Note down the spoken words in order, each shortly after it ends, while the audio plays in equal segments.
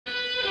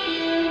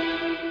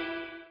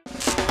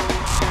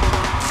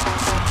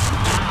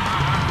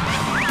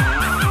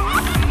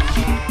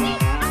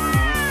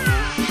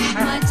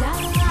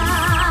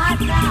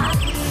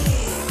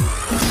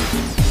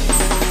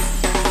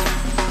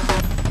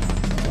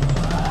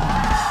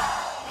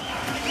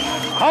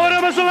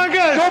Mr.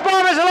 Lankesh. Super,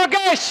 Mr.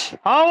 Lankesh.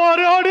 How are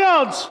you,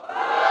 audience?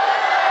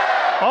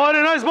 How are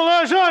you, nice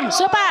ovation?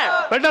 Super.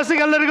 Fantastic.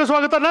 ಎಲ್ಲರಿಗೂ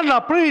ಸ್ವಾಗತ. ನನ್ನ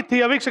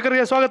ಪ್ರೀತಿಯ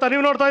ವೀಕ್ಷಕರಿಗೆ ಸ್ವಾಗತ.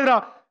 ನೀವು ನೋಡ್ತಾ ಇದ್ದೀರಾ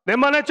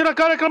ನಿಮ್ಮ ನೆಚ್ಚಿನ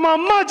ಕಾರ್ಯಕ್ರಮ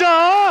ಮಜಾ.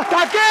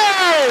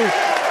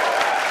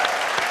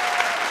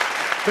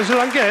 ಮಿಸ್ಟರ್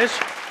ಲಂಕೇಶ್,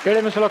 ಹೇಳಿ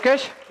ಮಿಸ್ಟರ್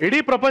ಲೋಕೇಶ್. ಇಡೀ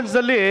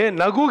ಪ್ರಪಂಚದಲ್ಲಿ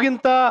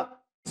ನಗುಗಿಂತ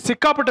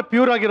ಸಿಕ್ಕಾಪಟ್ಟೆ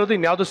ಪ್ಯೂರ್ ಆಗಿರೋದು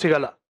ಇನ್ಯಾವುದು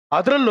ಸಿಗಲ್ಲ.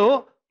 ಅದರಲ್ಲೂ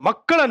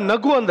ಮಕ್ಕಳ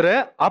ನಗು ಅಂದ್ರೆ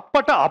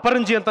ಅಪ್ಪಟ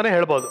ಅಪರಂಜಿ ಅಂತಾನೆ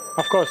ಹೇಳ್ಬೋದು.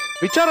 ಅಫ್ಕೋರ್ಸ್.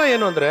 ವಿಚಾರ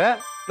ಏನು ಅಂದ್ರೆ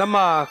ನಮ್ಮ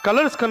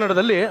ಕಲರ್ಸ್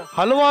ಕನ್ನಡದಲ್ಲಿ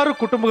ಹಲವಾರು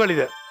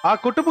ಕುಟುಂಬಗಳಿದೆ. ಆ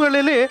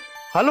ಕುಟುಂಬಗಳಲ್ಲಿ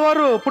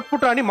ಹಲವಾರು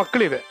ಪುಟ್ಪುಟಾಣಿ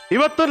ಮಕ್ಕಳಿವೆ.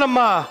 ಇವತ್ತು ನಮ್ಮ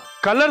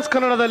ಕಲರ್ಸ್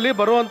ಕನ್ನಡದಲ್ಲಿ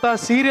ಬರುವಂತ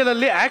ಸೀರಿಯಲ್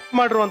ಅಲ್ಲಿ ಆಕ್ಟ್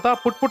ಮಾಡಿರುವಂತ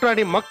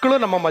ಪುಟ್ಪುಟಾಣಿ ಮಕ್ಕಳು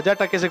ನಮ್ಮ ಮಜಾ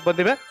ಟಾಕೀಸ್ಗೆ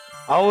ಬಂದಿವೆ.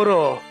 ಅವರು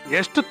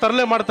ಎಷ್ಟು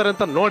ತರಲೆ ಮಾಡ್ತಾರೆ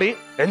ಅಂತ ನೋಡಿ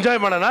ಎಂಜಾಯ್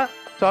ಮಾಡೋಣ.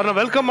 ಸೊ ಅವ್ರನ್ನ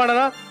ವೆಲ್ಕಮ್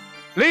ಮಾಡೋಣ.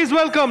 ಪ್ಲೀಸ್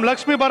ವೆಲ್ಕಮ್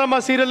ಲಕ್ಷ್ಮಿ ಬಾರಮ್ಮ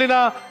ಸೀರಿಯಲಿನ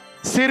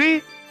ಸಿರಿ,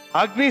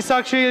 ಅಗ್ನಿ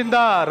ಸಾಕ್ಷಿಯಿಂದ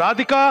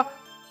ರಾಧಿಕಾ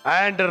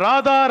ಅಂಡ್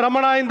ರಾಧಾ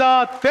ರಮಣ ಇಂದ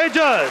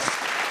ತೇಜಸ್.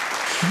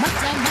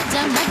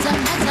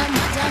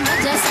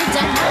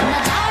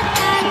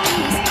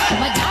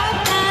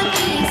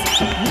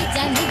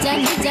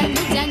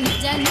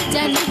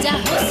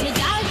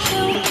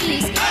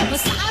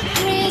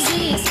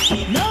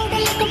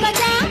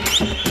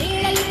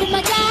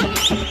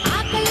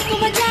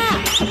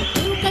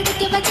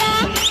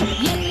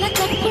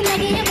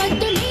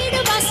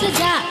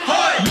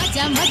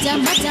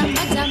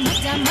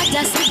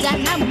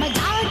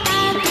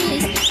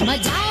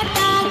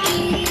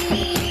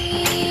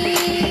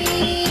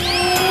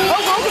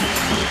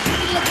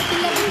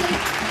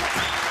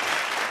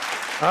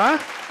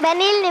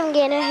 ಬನ್ನಿಲ್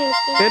ನಿಮ್ಗೇನೋ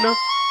ಹೇಳ್ತೀನಿ. ಏನು?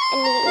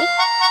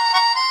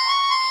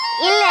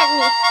 ಇಲ್ಲ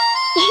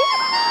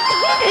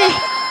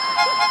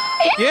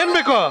ಏನ್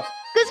ಬೇಕು?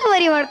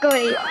 ಕುಸುಮರಿ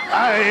ಮಾಡ್ಕೋರಿ.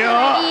 ಅಯ್ಯೋ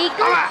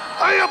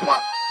ಅಯ್ಯಪ್ಪ.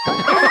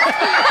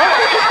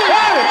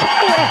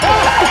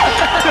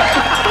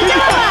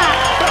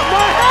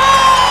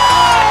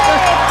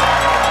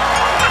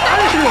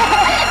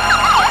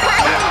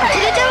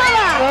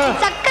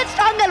 ಸಖತ್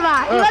ಸ್ಟ್ರಾಂಗ್ ಅಲ್ವಾ?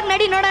 ಇವಾಗ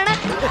ನಡಿ ನೋಡೋಣ.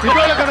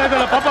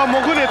 ಇದಲ್ಲ ಪಾಪ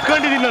ಮಗುನ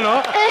ಎತ್ಕೊಂಡಿದೀನಿ ನಾನು.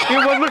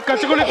 ನೀವು ಬಂದ್ಬಿಟ್ಟು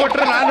ಕಚ್ಕೊಳ್ಳಿ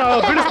ಕೊಟ್ರೆ ನಾನು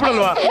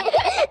ಬಿಡಿಸ್ಬಿಡಲ್ವಾ?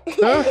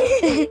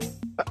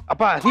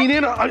 ಅಪ್ಪ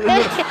ನೀನೇನು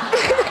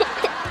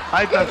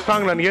ಆಯ್ತು, ನಾನು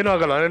ಸ್ಟ್ರಾಂಗ್, ನನ್ಗೇನು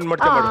ಆಗಲ್ಲ. ಏನ್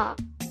ಮಾಡ್ತೇವೆ ಮಾಡು.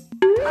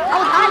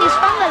 ಹೌದಾ, ನೀವು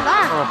ಸ್ಟ್ರಾಂಗ್ ಅಲ್ವಾ?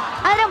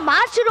 ಆದ್ರೆ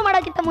ಮಾರ್ಚ್ ಶುರು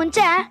ಮಾಡೋಕ್ಕಿಂತ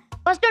ಮುಂಚೆ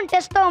ಫಸ್ಟ್ ಒಂದು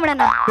ಟೆಸ್ಟ್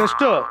ತಗೊಂಬಿಡೋಣ.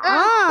 ಎಷ್ಟು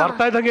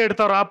ಬರ್ತಾ ಇದ್ದಂಗೆ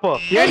ಇಡ್ತಾವ್ರ ಆಪ್.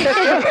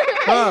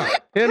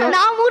 ಏನು?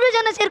 ನಾವು 3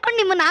 ಜನ ಸೇರ್ಕೊಂಡು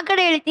ನಿಮ್ಮನ್ನ ಆ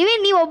ಕಡೆ ಹೇಳ್ತೀವಿ,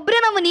 ನೀವ್ ಒಬ್ರು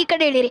ನಮ್ಮನ್ನ ಈ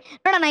ಕಡೆ ಹೇಳಿರಿ.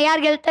 ನೋಡೋಣ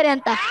ಯಾರು ಗೆಲ್ತಾರೆ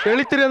ಅಂತ.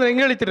 ಹೇಳಿತೀರಿ ಅಂದ್ರೆ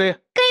ಹೆಂಗ್ ಹೇಳಿತೀರಿ?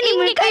 ಕೈ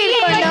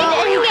ಹಿಡ್ಕೊಂಡು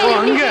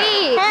ಹಂಗೆ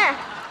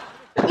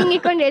ಹಿಂಗ್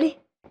ಇಟ್ಕೊಂಡು ಹೇಳಿ.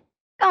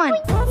 ಕಮಾನ್.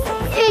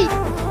 ಏಯ್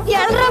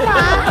ಎಲ್ರಮ್ಮ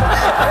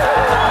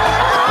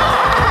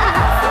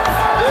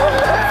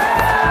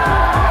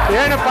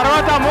ಏನು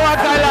ಪರ್ವತ ಮೂವ್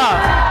ಆಗ್ತಾ ಇಲ್ಲ.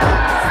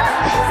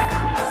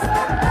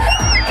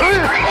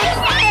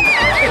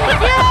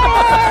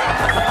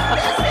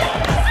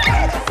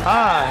 ಹಾ,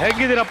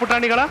 ಹೇಗಿದ್ದೀರಾ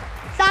ಪುಟಾಣಿಗಳ?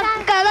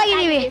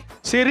 ಸಾಕಾಗಿದೀವಿ.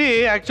 ಸಿರಿ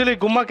ಆಕ್ಚುಲಿ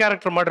ಗುಮ್ಮ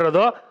ಕ್ಯಾರೆಕ್ಟರ್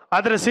ಮಾಡಿರೋದು.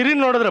 ಆದ್ರೆ ಸಿರಿ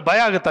ನೋಡಿದ್ರೆ ಭಯ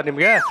ಆಗುತ್ತಾ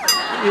ನಿಮ್ಗೆ?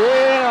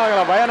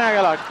 ಏನಾಗಲ್ಲ, ಭಯನೇ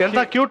ಆಗಲ್ಲ. ಎಂತ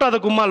ಕ್ಯೂಟ್ ಆದ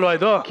ಗುಮ್ಮ ಅಲ್ವಾ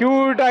ಇದು?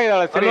 ಕ್ಯೂಟ್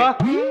ಆಗಿದ್ದಾಳೆ ಸರಿ.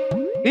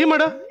 ಈ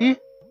ಮಾಡ ಈ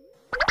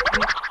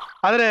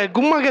ಆದ್ರೆ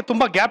ಗುಮ್ಮಗೆ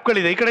ತುಂಬಾ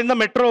ಗ್ಯಾಪ್ಗಳಿದೆ. ಈ ಕಡೆಯಿಂದ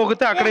ಮೆಟ್ರೋ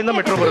ಹೋಗುತ್ತೆ, ಆ ಕಡೆಯಿಂದ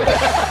ಮೆಟ್ರೋ ಬರುತ್ತೆ.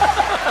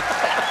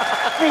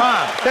 ಹಾ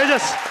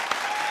ತೇಜಸ್,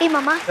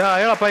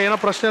 ಹೇಳಪ್ಪ. ಏನೋ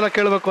ಪ್ರಶ್ನೆ ಎಲ್ಲ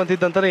ಕೇಳ್ಬೇಕು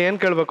ಅಂತಿದ್ದಂತಾನೆ. ಏನ್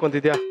ಕೇಳ್ಬೇಕು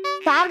ಅಂತಿದ್ಯಾ?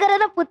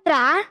 ಸಾಗರನ ಪುತ್ರ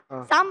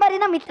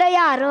ಸಾಂಬಾರಿನ ಮಿತ್ರ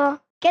ಯಾರು?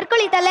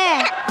 ಕೆರ್ಕೊಳ್ಳಿತಲೆ.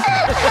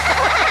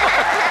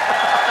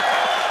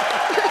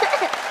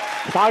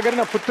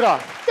 ಸಾಗರನ ಪುತ್ರ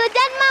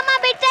ಸುಜನ್ ಮಾಮ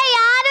ಬಿಟ್ರೆ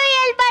ಯಾರು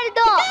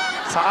ಹೇಳ್ಬಾರ್ದು.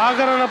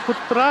 ಸಾಗರನ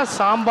ಪುತ್ರ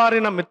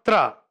ಸಾಂಬಾರಿನ ಮಿತ್ರ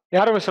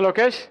ಯಾರು ಮಿಸ್ಟರ್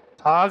ಲೋಕೇಶ್?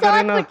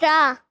 ಸಾಗರಿನ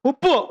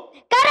ಉಪ್ಪು.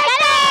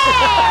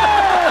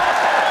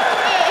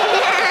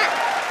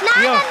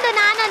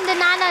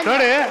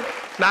 ನೋಡಿ,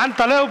 ನಾನ್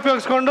ತಲೆ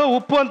ಉಪಯೋಗಿಸ್ಕೊಂಡು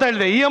ಉಪ್ಪು ಅಂತ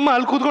ಹೇಳಿದೆ. ಈ ಅಮ್ಮ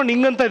ಅಲ್ಲಿ ಕೂತ್ಕೊಂಡು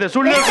ಹಿಂಗಂತ ಇದೆ,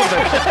 ಸುಳ್ಳು ಹೇಳ್ಕೊಂತ.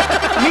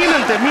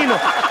 ಮೀನಂತೆ, ಮೀನು.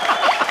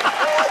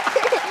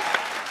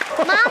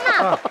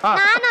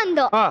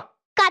 ನಾನೊಂದು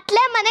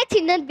ಕತ್ಲೆ ಮನೆ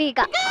ಚಿನ್ನದ ಬೀಗ.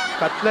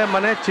 ಕತ್ಲೆ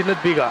ಮನೆ ಚಿನ್ನದ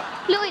ಬೀಗ.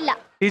 ಕ್ಲೂ ಇಲ್ಲ.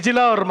 ಇಜಿಲ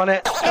ಅವ್ರ ಮನೆ.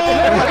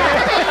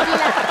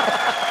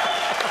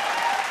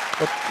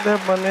 ಕತ್ಲೆ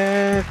ಮನೆ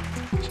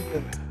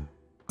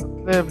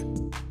ಕತ್ಲೆ.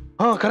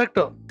 ಹಾ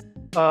ಕರೆಕ್ಟ್.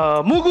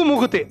 ಮೂಗು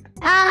ಮೂಗುತಿ.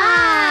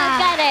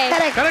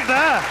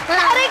 ಕರೆಕ್ಟಾ?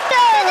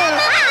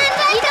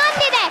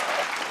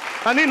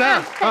 ನೀನಾ?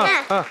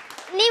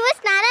 ನೀವು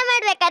ಸ್ನಾನ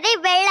ಮಾಡ್ಬೇಕಾದ್ರೆ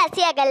ಬೆಳ್ಳ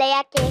ಹಸಿ ಆಗಲ್ಲ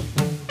ಯಾಕೆ?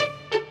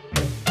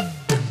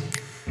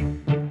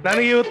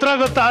 ನನಗೆ ಈ ಉತ್ತರ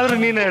ಗೊತ್ತಾ, ಆದ್ರೆ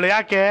ನೀನ್ ಹೇಳು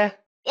ಯಾಕೆ?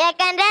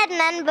 ಯಾಕಂದ್ರೆ ಅದ್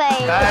ನನ್ ಬೈ.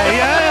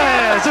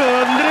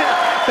 ಅಂದ್ರೆ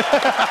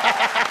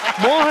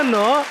ಮೋಹನ್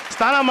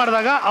ಸ್ನಾನ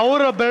ಮಾಡಿದಾಗ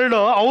ಅವ್ರ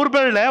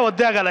ಬೆಳ್ಳೆ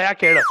ಒದ್ದೆ ಆಗಲ್ಲ.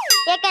 ಯಾಕೆ ಹೇಳು?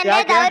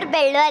 ಯಾಕಂದ್ರೆ ಅವ್ರ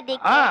ಬೆಳ್ಳು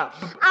ಅದಕ್ಕೆ.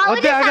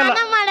 ಒದ್ದೆ ಆಗಲ್ಲ.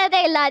 ಸ್ನಾನ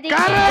ಮಾಡೋದೇ ಇಲ್ಲ ಅದಕ್ಕೆ.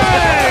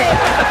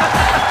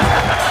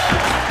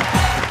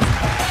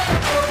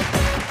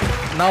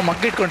 ನಾವು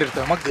ಮಗ್ಗ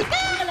ಇಟ್ಕೊಂಡಿರ್ತೇವೆ. ಮಗ್ಗು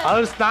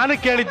ಅವ್ರು ಸ್ನಾನ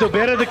ಕೇಳಿದ್ದು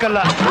ಬೇರೆದಕ್ಕಲ್ಲ.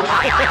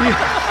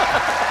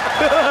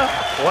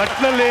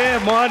 ಒಟ್ನಲ್ಲಿ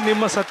ಮೋಹನ್,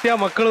 ನಿಮ್ಮ ಸತ್ಯ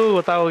ಮಕ್ಕಳು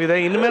ಗೊತ್ತಾಗೋಗಿದೆ.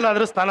 ಇನ್ಮೇಲೆ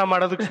ಆದ್ರೂ ಸ್ನಾನ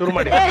ಮಾಡೋದಕ್ಕೆ ಶುರು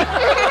ಮಾಡಿ.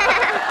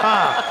 ಹಾ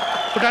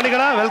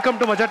ಪುಟಾಣಿಗಳ, ವೆಲ್ಕಮ್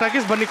ಟು ಮಜಾ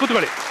ಟಾಕೀಸ್. ಬನ್ನಿ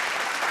ಕೂತ್ಕೊಳ್ಳಿ.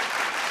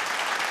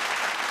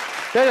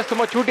 ತೇಜಸ್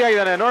ತುಂಬಾ ಚೂಟಿ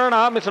ಆಗಿದ್ದಾನೆ. ನೋಡೋಣ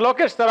ಮಿಸ್ಟರ್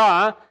ಲೋಕೇಶ್ ತರ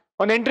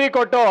ಒಂದು ಎಂಟ್ರಿ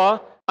ಕೊಟ್ಟು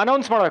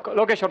ಅನೌನ್ಸ್ ಮಾಡ್ಬೇಕು.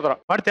 ಲೋಕೇಶ್ ಅವ್ರ ತರ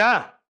ಮಾಡ್ತೀಯಾ?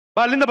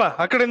 ಬಾ, ಅಲ್ಲಿಂದ ಬಾ,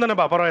 ಆ ಕಡೆಯಿಂದನೇ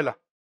ಬಾ, ಪರವಾಗಿಲ್ಲ.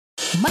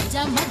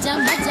 मजा मजा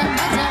मजा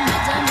मजा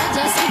मजा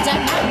मजा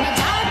सृजन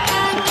मजा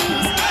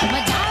talkies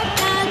मजा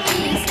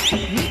talkies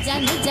निजा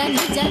निजा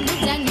निजा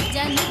निजा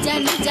निजा निजा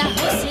निजा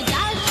हो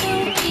सृजा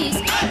showcase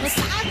हो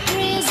साथ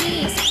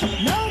crazies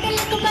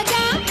ನೋಡಲಿಕ್ಕೂ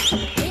ಮಜಾ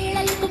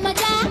ಹೇಳಲಿಕ್ಕೂ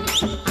ಮಜಾ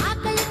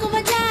ಹಾಕಲಿಕ್ಕೂ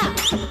ಮಜಾ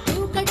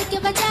ತೂಕಡಿಕೆ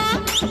ಮಜಾ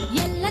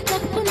ಎಲ್ಲ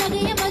ತಪ್ಪು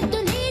ನಗೆಯ ಮತ್ತು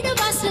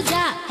ನೀಡುವ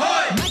ಸೃಜಾ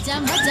ಮಜಾ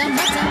ಮಜಾ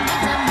ಮಜಾ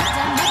ಮಜಾ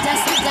ಮಜಾ ಮಜಾ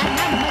ಸೃಜನ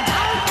ಮಜಾ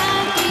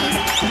talkies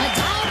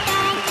ಮಜಾ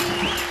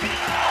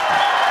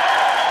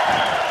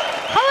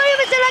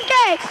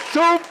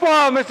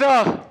ಸೂಪರ್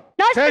ಮಿಸ್ಟರ್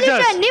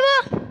ನೀವು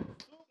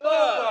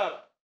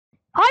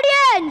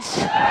ಆಡಿಯನ್ಸ್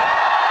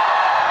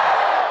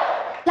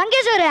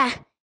ಲಂಕೇಶ್ ಅವರೇ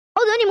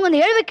ಹೌದು ನಿಮ್ಗೊಂದು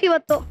ಹೇಳ್ಬೇಕು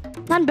ಇವತ್ತು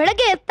ನಾನು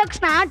ಬೆಳಗ್ಗೆ ಎದ್ದ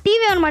ತಕ್ಷಣ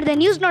ಟಿವಿ ಆನ್ ಮಾಡಿದೆ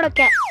ನ್ಯೂಸ್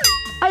ನೋಡಕ್ಕೆ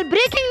ಅಲ್ಲಿ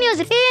ಬ್ರೇಕಿಂಗ್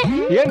ನ್ಯೂಸ್ ರೀ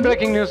ಏನ್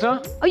ಬ್ರೇಕಿಂಗ್ ನ್ಯೂಸ್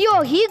ಅಯ್ಯೋ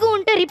ಹೀಗೂ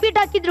ಉಂಟೆ ರಿಪೀಟ್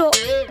ಹಾಕಿದ್ರು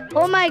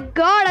ಓ ಮೈ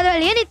ಗಾಡ್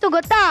ಅದ್ರಲ್ಲಿ ಏನಿತ್ತು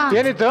ಗೊತ್ತಾ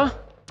ಏನಿತ್ತು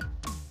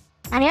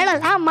ನಾನು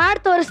ಹೇಳಲ್ಲ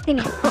ಮಾಡಿ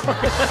ತೋರಿಸ್ತೀನಿ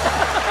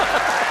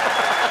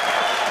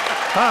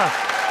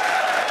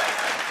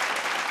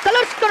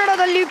ಕಲರ್ಸ್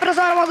ಕನ್ನಡದಲ್ಲಿ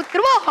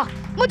ಪ್ರಸಾರವಾಗುತ್ತಿರುವ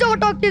ಮಜಾ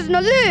ಟಾಕೀಸ್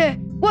ನಲ್ಲಿ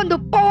ಒಂದು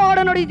ಪವಾಡ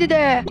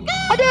ನಡೆದಿದೆ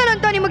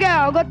ಅದೇನಂತ ನಿಮಗೆ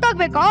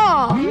ಗೊತ್ತಾಗ್ಬೇಕಾ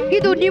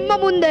ಇದು ನಿಮ್ಮ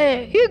ಮುಂದೆ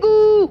ಹೀಗೂ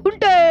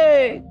ಉಂಟೆ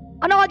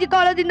ಅನಾದಿ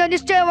ಕಾಲದಿಂದ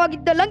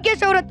ನಿಶ್ಚಯವಾಗಿದ್ದ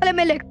ಲಂಕೇಶ್ ಅವರ ತಲೆ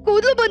ಮೇಲೆ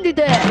ಕೂದಲು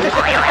ಬಂದಿದೆ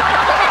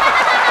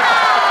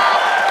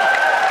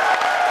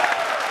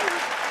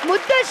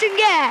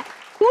ಮುದ್ದೇಶನ್ಗೆ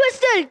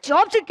ಯೂಎಸ್ಎಲ್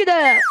ಜಾಬ್ ಸಿಕ್ಕಿದೆ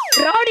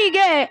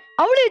ರಾಣಿಗೆ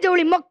ಅವಳಿ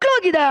ಜವಳಿ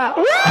ಮಕ್ಕಳಾಗಿದೆ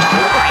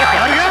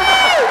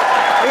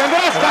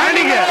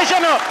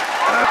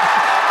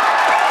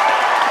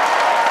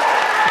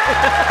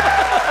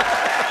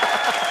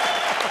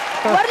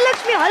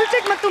ವರಲಕ್ಷ್ಮಿ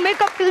ಹಲ್ಸೆಟ್ ಮತ್ತು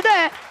ಮೇಕಪ್ ಇಲ್ಲದೆ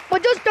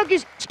ಮಜಾ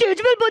ಟಾಕೀಸ್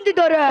ಸ್ಟೇಜ್ ಮೇಲೆ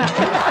ಬಂದಿದ್ದಾರೆ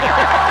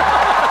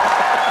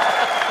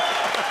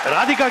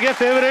ರಾಧಿಕಾಗೆ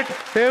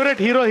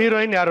ಫೇವರೇಟ್ ಹೀರೋ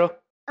ಹೀರೋಯಿನ್ ಯಾರು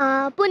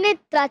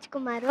ಪುನೀತ್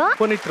ರಾಜ್ಕುಮಾರ್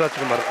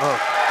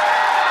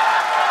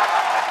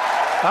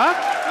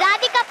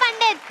ರಾಧಿಕಾ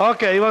ಪಂಡಿತ್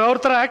ಓಕೆ ಇವಾಗ ಅವ್ರ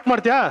ತರ ಆಕ್ಟ್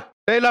ಮಾಡ್ತೀಯಾ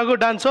ಡೈಲಾಗು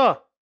ಡ್ಯಾನ್ಸು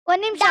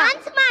ಒಂದ್ ನಿಮಿಷ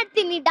ಡಾನ್ಸ್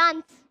ಮಾಡ್ತೀನಿ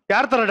ಡಾನ್ಸ್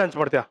ಯಾರ ತರ ಡ್ಯಾನ್ಸ್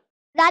ಮಾಡ್ತೀಯಾ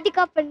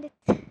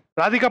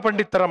ರಾಧಿಕಾ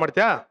ಪಂಡಿತ್ ತರ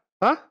ಮಾಡ್ತೀಯಾ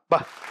ಬಾ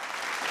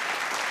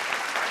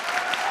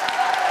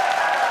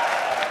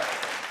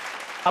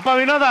ಅಪ್ಪ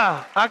ವಿನೋದ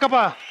ಹಾಕಪ್ಪ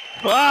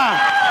ವಾ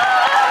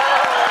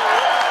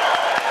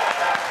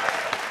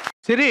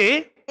ಸಿರಿ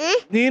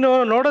ನೀನು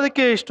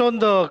ನೋಡೋದಕ್ಕೆ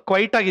ಇಷ್ಟೊಂದು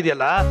ಕ್ವೈಟ್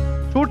ಆಗಿದೆಯಲ್ಲ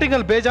ಶೂಟಿಂಗ್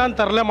ಅಲ್ಲಿ ಬೇಜಾನ್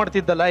ತರಲೆ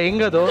ಮಾಡ್ತಿದ್ದಲ್ಲ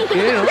ಹೆಂಗದು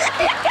ಏನು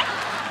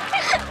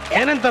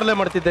ಏನೇನ್ ತರಲೆ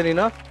ಮಾಡ್ತಿದ್ದೆ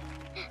ನೀನು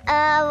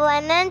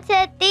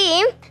ಒಂದೊಂದ್ಸತಿ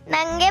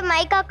ನಂಗೆ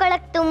ಮೈಕ್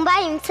ಹಾಕೊಳಕ್ ತುಂಬಾ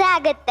ಹಿಂಸೆ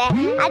ಆಗತ್ತೆ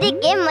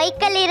ಅದಕ್ಕೆ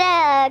ಮೈಕಲ್ಲಿರೋ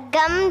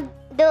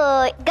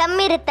ಗಮ್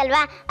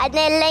ಇರುತ್ತಲ್ವಾ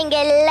ಅದನ್ನೆಲ್ಲ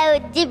ಹಿಂಗೆಲ್ಲ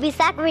ಉಜ್ಜಿ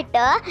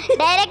ಬಿಸಾಕ್ಬಿಟ್ಟು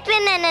ಡೈರೆಕ್ಟ್ರ್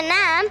ನನ್ನನ್ನ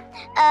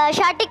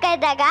ಶಾರ್ಟಿಗೆ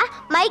ಕರೆದಾಗ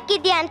ಮೈಕ್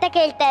ಇದೆಯಾ ಅಂತ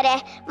ಕೇಳ್ತಾರೆ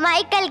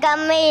ಮೈಕಲ್ಲಿ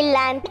ಗಮ್ಮೇ ಇಲ್ಲ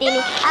ಅಂತೀನಿ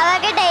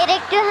ಅವಾಗ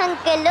ಡೈರೆಕ್ಟ್ರು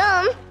ಅಂಕಲು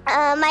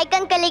ಮೈಕ್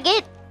ಅಂಕಲಿಗೆ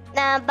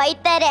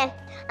ಬೈತಾರೆ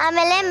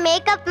ಆಮೇಲೆ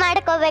ಮೇಕಪ್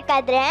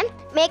ಮಾಡ್ಕೋಬೇಕಾದ್ರೆ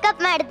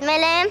ಮೇಕಪ್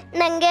ಮಾಡಿದ್ಮೇಲೆ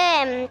ನನಗೆ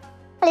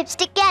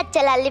ಲಿಪ್ಸ್ಟಿಕ್ಕೇ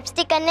ಹಚ್ಚಲ್ಲ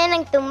ಲಿಪ್ಸ್ಟಿಕ್ ಅನ್ನೇ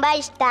ನಂಗೆ ತುಂಬ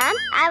ಇಷ್ಟ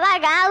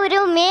ಆವಾಗ ಅವರು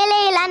ಮೇಲೆ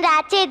ಇಲ್ಲ ಅಂದ್ರೆ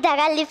ಆಚೆ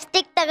ಇದ್ದಾಗ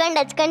ಲಿಪ್ಸ್ಟಿಕ್ ತಗೊಂಡು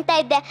ಹಚ್ಕೊಳ್ತಾ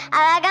ಇದ್ದೆ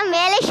ಆವಾಗ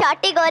ಮೇಲೆ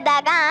ಶಾರ್ಟಿಗೆ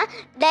ಹೋದಾಗ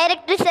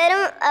ಡೈರೆಕ್ಟ್ರು ಸರ್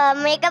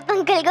ಮೇಕಪ್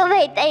ಅಂಕಲ್ಗೂ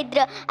ಬೈತಾ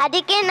ಇದ್ರು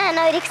ಅದಕ್ಕೆ ನಾನು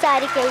ಅವ್ರಿಗೆ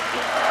ಸಾರಿ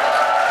ಕೇಳ್ತೀನಿ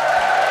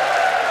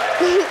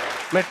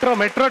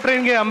ಮೆಟ್ರೋ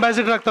ಟ್ರೈನ್ಗೆ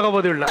ಅಂಬಾಸಿಡರ್ ಆಗಿ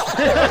ತಗೋಬಹುದು ಇಲ್ಲ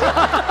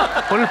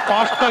ಫುಲ್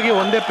ಫಾಸ್ಟ್ ಆಗಿ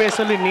ಒಂದೇ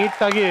ಪೇಸಲ್ಲಿ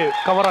ನೀಟಾಗಿ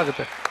ಕವರ್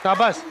ಆಗುತ್ತೆ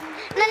ಶಾಬಾಸ್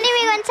ನಾನು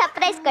ನಿಮಗೆ ಒಂದು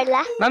ಸರ್ಪ್ರೈಸ್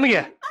ಕೊಡ್ಲಾ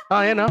ನನಗೆ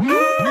ಏನು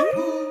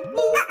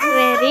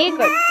ವೆರಿ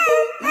ಗುಡ್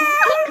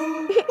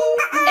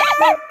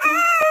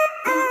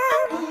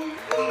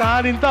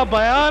ನಾನಿಂತ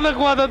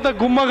ಭಯಾನಕವಾದಂತ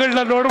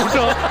ಗುಮ್ಮಗಳನ್ನ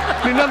ನೋಡ್ಬಿಟ್ಟು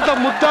ನಿನ್ನಂತ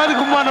ಮುದ್ದಾದ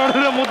ಗುಮ್ಮ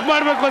ನೋಡಿದ್ರೆ ಮುದ್ದು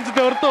ಮಾಡ್ಬೇಕು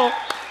ಅನ್ಸುತ್ತೆ ಹೊರತು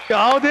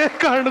ಯಾವುದೇ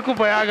ಕಾರಣಕ್ಕೂ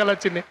ಭಯ ಆಗಲ್ಲ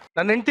ಚಿನ್ನಿ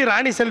ನನ್ನ ಹೆಂಡತಿ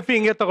ರಾಣಿ ಸೆಲ್ಫಿ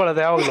ಹಿಂಗೆ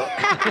ತಗೊಳ್ಳೋದು ಯಾವಾಗಲೂ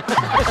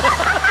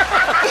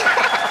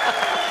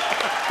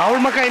ಅವಳ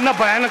ಮಕ್ಕ ಇನ್ನ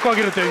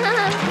ಭಯಾನಕವಾಗಿರುತ್ತೆ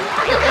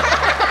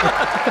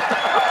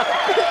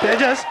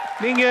ತೇಜಸ್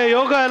ನಿಂಗೆ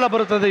ಯೋಗ ಎಲ್ಲ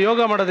ಬರುತ್ತದೆ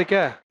ಯೋಗ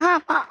ಮಾಡೋದಕ್ಕೆ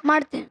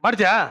ಮಾಡ್ತೀನಿ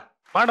ಮಾಡ್ತೀಯಾ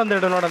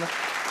ಮಾಡೊಂದೆರಡು ನೋಡೋಣ